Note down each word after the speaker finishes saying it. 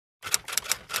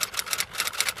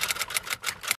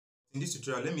In this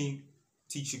tutorial, let me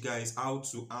teach you guys how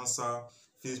to answer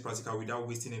physics practical without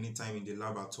wasting any time in the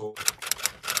lab at all.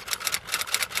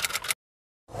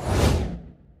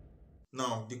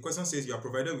 Now, the question says you are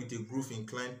provided with a groove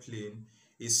inclined plane,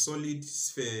 a solid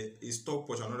sphere, a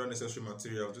stopwatch, and other necessary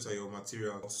materials. Those are your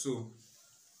materials. So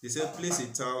they said place a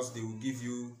tiles. They will give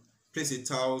you place a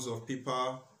tiles of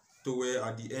paper towel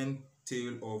at the end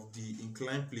tail of the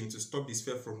inclined plane to stop the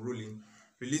sphere from rolling.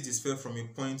 Release the sphere from a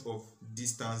point of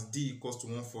distance d equals to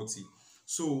 140.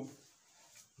 So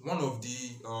one of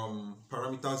the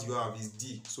parameters you have is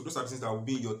d. So those are the things that will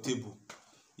be in your table.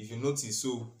 If you notice,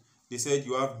 so they said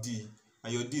you have d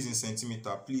and your d is in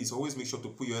centimeter. Please always make sure to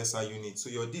put your SI unit.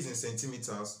 So your d is in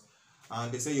centimeters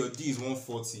and they say your d is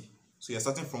 140. So you're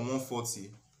starting from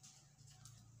 140.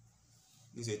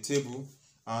 This is a table,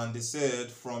 and they said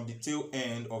from the tail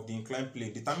end of the inclined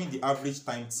plane, determine the average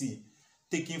time t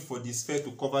taken for the sphere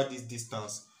to cover this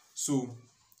distance. So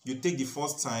you take the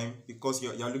first time because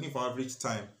you're looking for average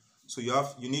time. So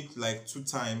you need like 2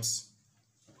 times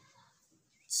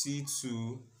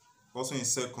t2, also in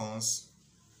seconds.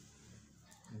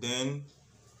 Then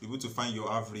you're able to find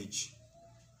your average,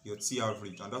 your t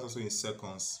average, and that's also in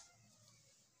seconds.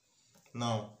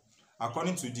 Now,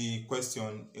 according to the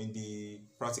question in the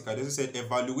practical, they said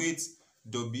evaluate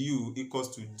W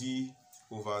equals to D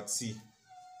over T.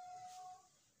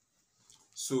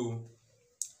 So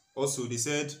also they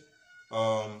said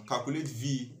calculate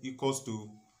V equals to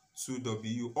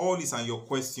 2W. All these are your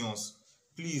questions.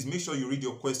 Please make sure you read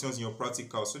your questions in your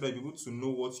practical so that you're able to know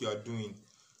what you are doing.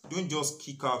 Don't just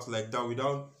kick out like that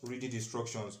without reading the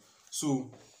instructions.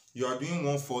 So you are doing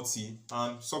 140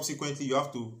 and subsequently you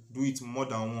have to do it more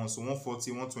than once. So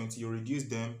 140, 120, you reduce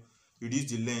them, reduce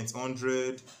the length,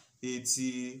 100,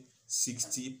 80,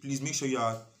 60. Please make sure you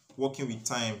are working with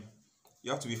time. You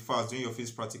have to be fast doing your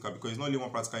physics practical because it's not only one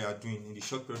practical you are doing in the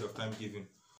short period of time given.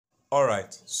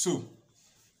 Alright, so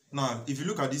now if you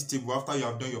look at this table after you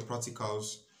have done your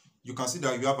practicals, you can see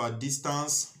that you have a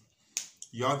distance,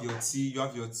 you have your t, you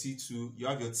have your t2, you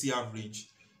have your t average.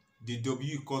 The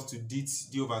w equals to d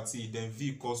over t, then v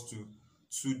equals to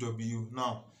 2w.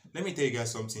 Now, let me tell you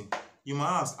guys something. You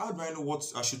might ask, how do I know what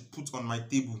I should put on my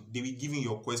table? They will give you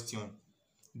your question.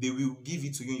 They will give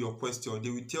it to you in your question. They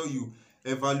will tell you,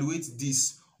 evaluate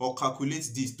this or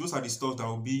calculate this. Those are the stuff that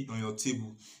will be on your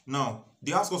table. Now,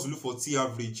 they ask us to look for t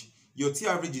average. Your t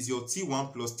average is your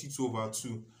t1 plus t2 over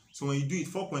 2. So when you do it,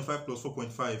 4.5 plus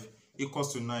 4.5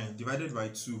 equals to 9 divided by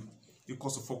 2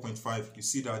 equals to 4.5. You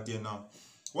see that there now.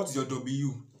 What is your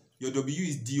W? Your W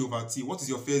is D over T. What is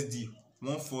your first D?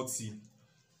 140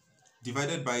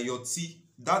 divided by your T.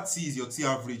 That T is your T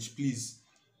average, please.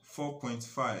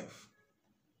 4.5.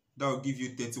 That will give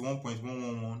you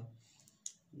 31.111.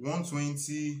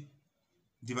 120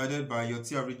 divided by your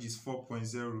T average is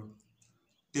 4.0.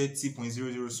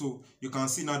 30.00. So you can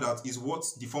see now that is what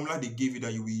the formula they gave you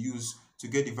that you will use to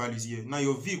get the values here. Now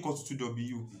your V equals to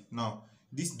 2W. Now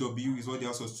this W is what they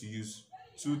asked us to use.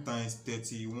 2 times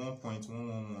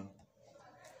 31.111,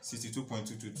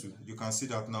 62.222. You can see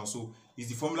that now. So it's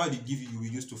the formula they give you will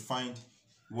use to find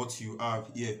what you have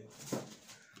here.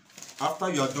 After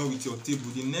you are done with your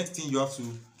table, the next thing you have to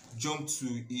jump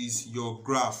to is your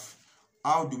graph.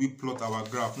 How do we plot our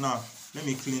graph? Now, let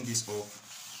me clean this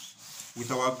off.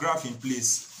 With our graph in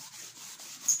place,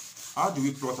 how do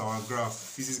we plot our graph?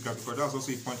 Physics graph, because that's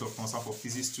also a point of concern for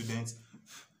physics students.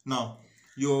 Now,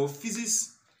 your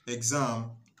physics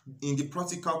exam, in the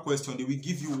practical question, they will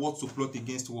give you what to plot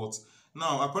against what.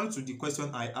 Now, according to the question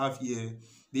I have here,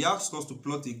 they asked us to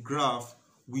plot a graph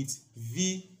with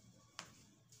V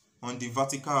on the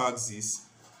vertical axis,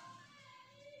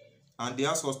 and they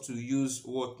asked us to use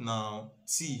what now?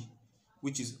 T,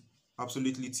 which is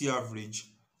absolutely T average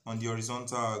on the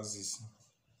horizontal axis.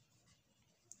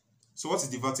 So what is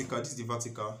the vertical? This is the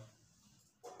vertical,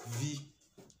 V.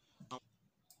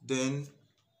 Then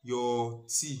your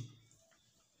T,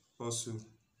 also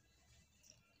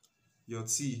your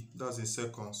T, that's in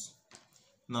seconds.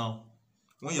 Now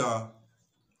when you have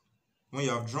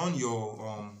drawn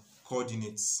your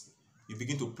coordinates, you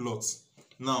begin to plot.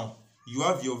 Now you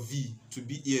have your V to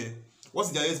be here.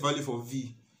 What's the highest value for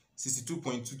V?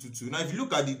 62.222. Now if you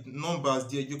look at the numbers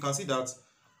there, you can see that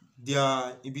they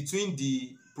are in between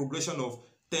the progression of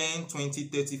 10, 20,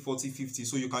 30, 40, 50.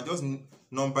 So you can just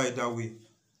number it that way.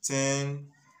 10,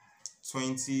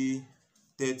 20,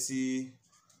 30,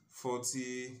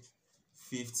 40,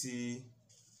 50,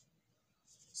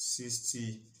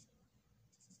 60.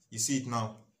 You see it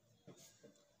now.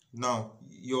 Now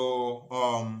your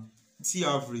T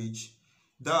average,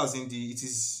 that's in the, it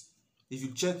is, if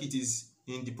you check, it is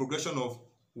in the progression of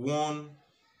 1,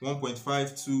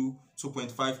 1.52,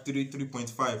 2.53,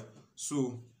 3.5.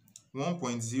 So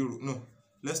 1.0, no,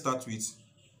 let's start with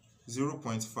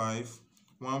 0.5,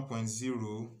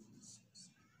 1.0,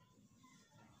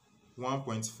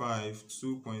 1.5,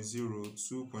 2.0,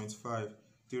 2.5,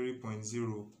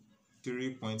 3.0,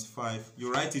 3.5.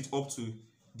 You write it up to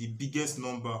the biggest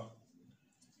number,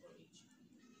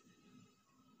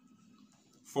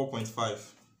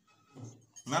 4.5.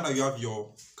 Now that you have your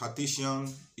Cartesian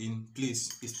in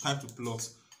place, it's time to plot.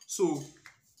 So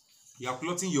you are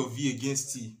plotting your V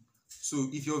against T. So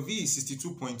if your V is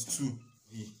 62.2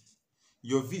 V,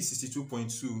 your V is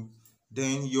 62.2,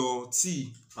 then your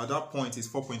T at that point is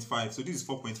 4.5. So this is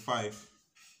 4.5.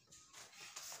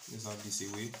 Let's have this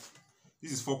away.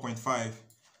 This is 4.5.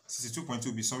 62.2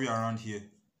 will be somewhere around here.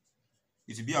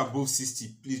 It will be above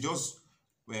 60. Please just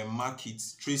mark it,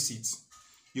 trace it.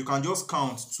 You can just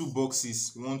count 2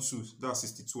 boxes, 1, 2, that's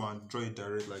 62, and draw it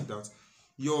direct like that.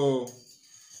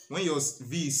 When your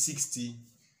V is 60,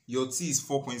 your T is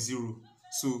 4.0.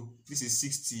 So this is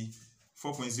 60.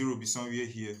 4.0 will be somewhere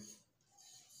here.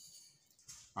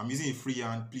 I'm using a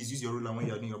freehand. Please use your ruler when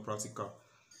you are doing your practical.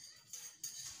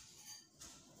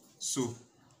 So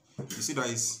you see that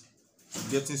it's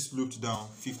getting sloped down.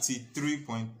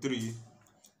 53.3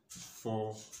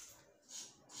 for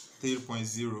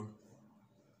 3.0.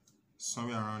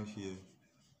 Somewhere around here.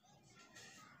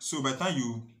 So by the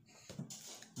time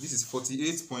this is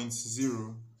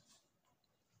 48.0,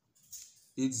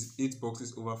 8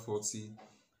 boxes over 40,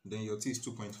 then your T is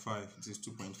 2.5, this is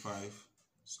 2.5,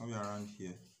 somewhere around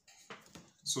here.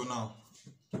 So now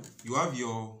you have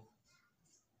your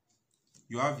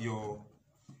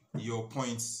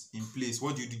points in place.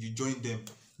 What do? You join them.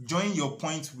 Join your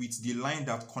point with the line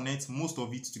that connects most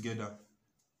of it together.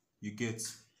 You get.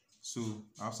 So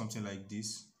I have something like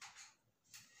this.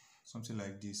 Something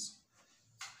like this.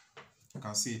 You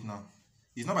can see it now.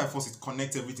 It's not by force it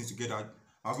connects everything together,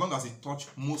 as long as it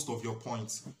touches most of your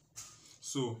points.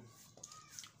 So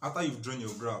after you've drawn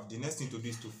your graph, the next thing to do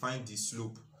is to find the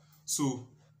slope. So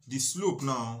the slope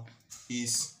now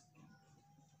is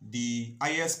the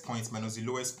highest point minus the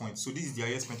lowest point. So this is the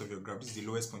highest point of your graph, this is the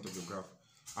lowest point of your graph,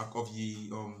 of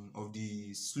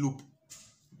the slope,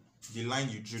 the line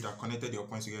you drew that connected your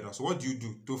points together. So what do?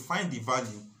 To find the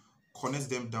value, connect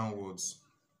them downwards.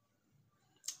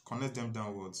 Connect them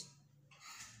downwards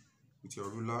with your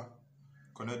ruler.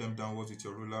 Connect them downwards with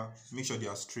your ruler. Make sure they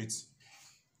are straight.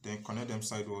 Then connect them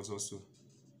sideways also.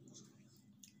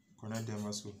 Connect them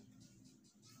also.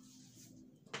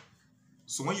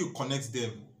 So when you connect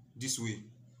them this way,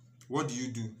 what do?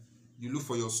 You look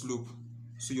for your slope.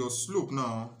 So your slope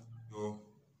now, your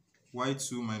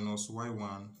y2 minus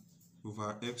y1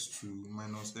 over x2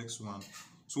 minus x1.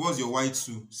 So what's your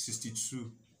y2?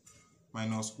 62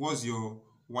 minus what's your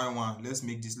y1? Let's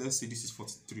say this is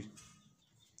 43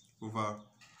 over,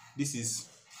 this is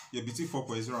between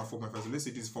 4.0 and 4.5. So let's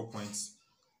say this is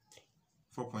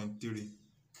 4.3.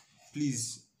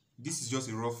 Please, this is just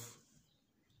a rough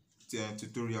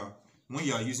tutorial. When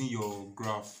you are using your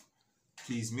graph,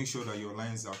 please make sure that your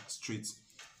lines are straight.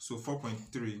 So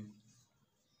 4.3,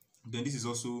 then this is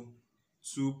also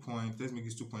 2. Let's make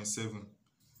this 2.7.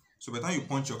 So by the time you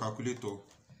punch your calculator,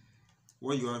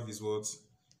 what you have is what?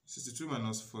 62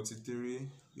 minus 43,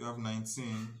 you have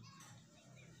 19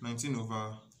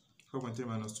 over 4.3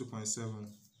 minus 2.7,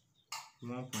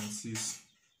 1.6.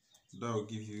 That will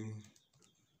give you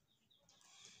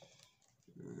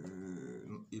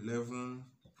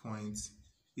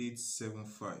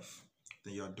 11.875.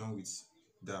 Then you are done with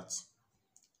that.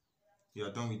 You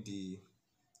are done with the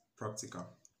practical,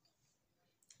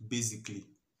 basically.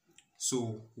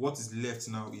 So what is left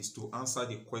now is to answer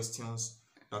the questions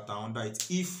that are under it.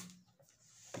 If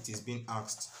it is being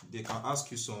asked, they can ask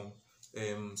you some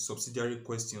subsidiary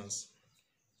questions.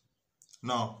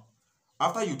 Now,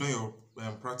 after you've done your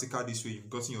practical this way, you've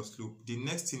gotten your slope. The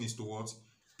next thing is to what?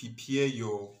 Prepare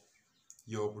your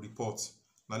report.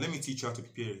 Now let me teach you how to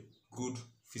prepare a good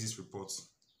physics report.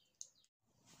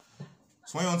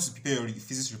 So when you want to prepare your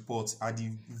physics report, at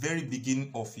the very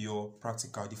beginning of your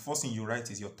practical, the first thing you write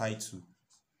is your title.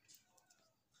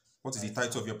 What is the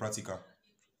title of your practical?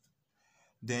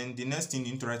 Then the next thing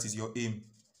you need to write is your aim.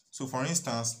 So for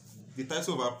instance, the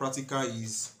title of our practical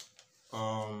is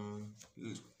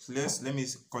let me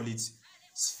call it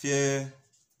sphere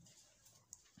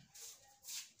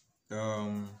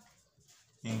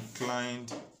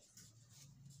inclined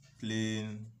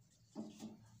plane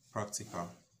practical,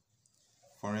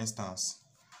 for instance.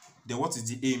 Then what is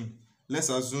the aim? Let's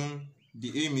assume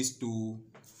the aim is to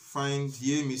find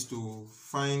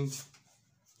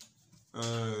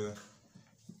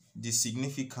the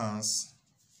significance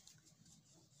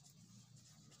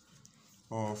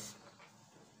of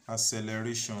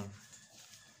acceleration.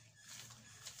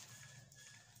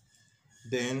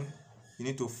 Then you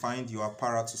need to find your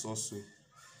apparatus also.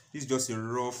 This is just a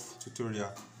rough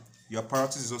tutorial. Your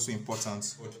apparatus is also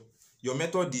important. Your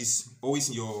method is always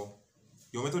in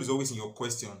your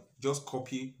question. Just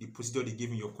copy the procedure they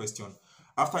give in your question.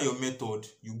 After your method,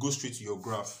 you go straight to your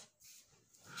graph.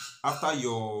 After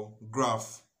your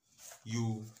graph,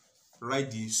 you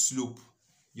write the slope.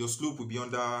 Your slope will be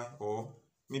under, or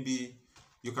maybe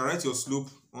you can write your slope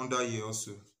under here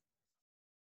also.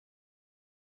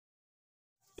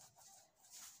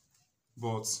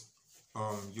 But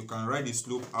you can write the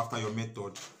slope after your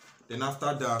method. Then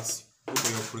after that, go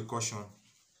for your precaution.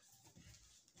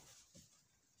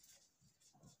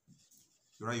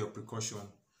 You write your precaution.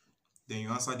 Then you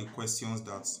answer the questions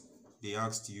that they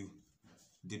asked you.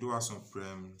 They do have some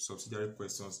subsidiary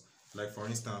questions. Like for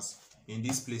instance, in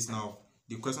this place now,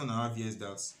 the question I have here is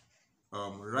that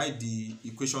write the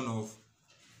equation of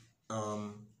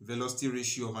velocity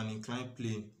ratio of an inclined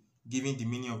plane given the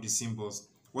meaning of the symbols.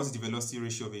 What is the velocity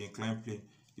ratio of an inclined plane?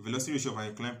 The velocity ratio of an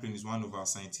inclined plane is 1 over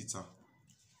sine theta.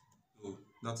 So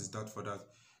that is that for that.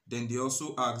 Then they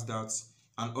also ask that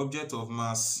an object of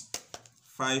mass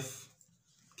 5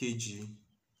 kg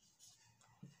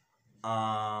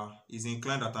is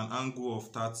inclined at an angle of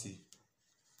 30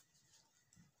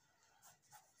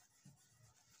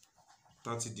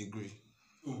 degrees.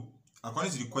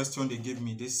 According to the question they gave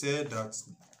me, they said that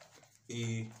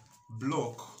a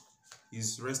block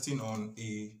is resting on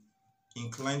a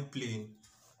inclined plane.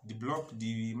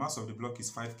 The mass of the block is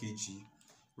 5 kg,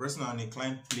 resting on an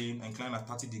inclined plane, inclined at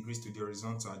 30 degrees to the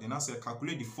horizontal. Then I said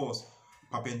calculate the force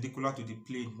perpendicular to the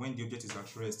plane when the object is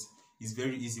at rest. It's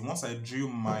very easy. Once I drew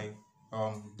my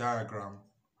diagram,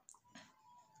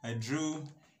 I drew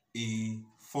a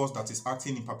force that is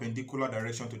acting in perpendicular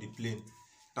direction to the plane,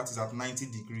 that is at 90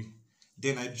 degrees.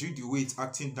 Then I drew the weight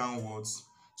acting downwards.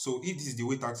 So if this is the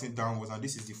weight acting downwards and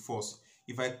this is the force,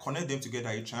 if I connect them together,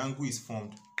 a triangle is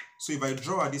formed. So if I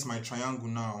draw this my triangle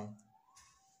now,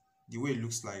 the way it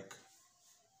looks like,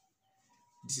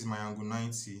 this is my angle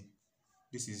 90,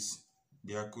 this is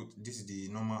the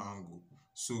normal angle.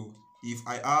 So if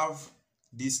I have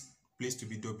this place to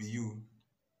be W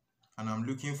and I'm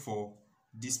looking for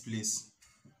this place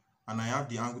and I have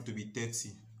the angle to be 30,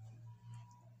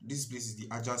 this place is the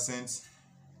adjacent,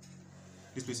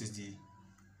 this place is the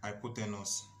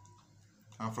hypotenuse.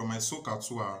 And from my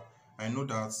SOHCAHTOA, I know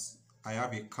that I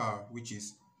have a car, which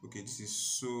is, okay, this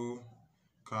is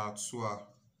SOHCAHTOA.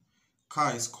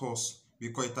 Car is cos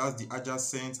because it has the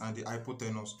adjacent and the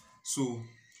hypotenuse. So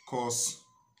cos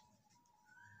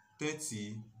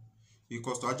 30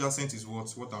 because the adjacent is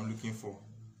what I'm looking for.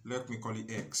 Let me call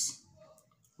it x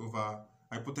over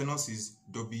hypotenuse is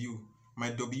w. My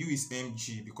w is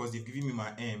mg because they've given me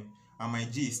my m, and my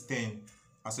g is 10.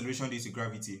 Acceleration due to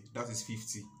gravity, that is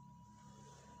 50.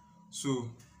 So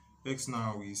x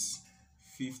now is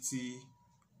 50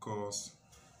 cos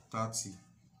 30.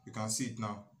 You can see it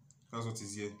now. That's what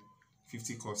is here.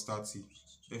 50 cos 30.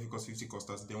 F equals 50 cos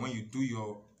 30. Then when you do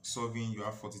your solving, you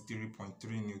have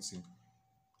 43.3 Newton.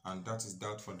 And that is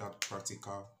that for that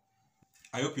practical.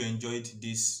 I hope you enjoyed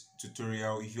this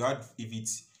tutorial.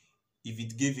 If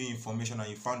it gave you information and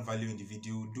you found value in the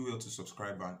video, do well to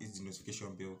subscribe and hit the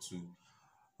notification bell to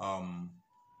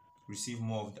receive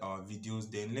more of our videos.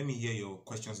 Then let me hear your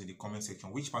questions in the comment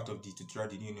section. Which part of the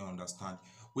tutorial did you not understand?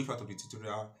 Which part of the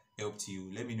tutorial helped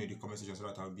you? Let me know in the comment section so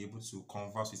that I'll be able to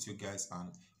converse with you guys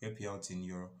and help you out in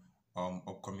your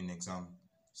upcoming exam.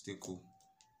 Stay cool.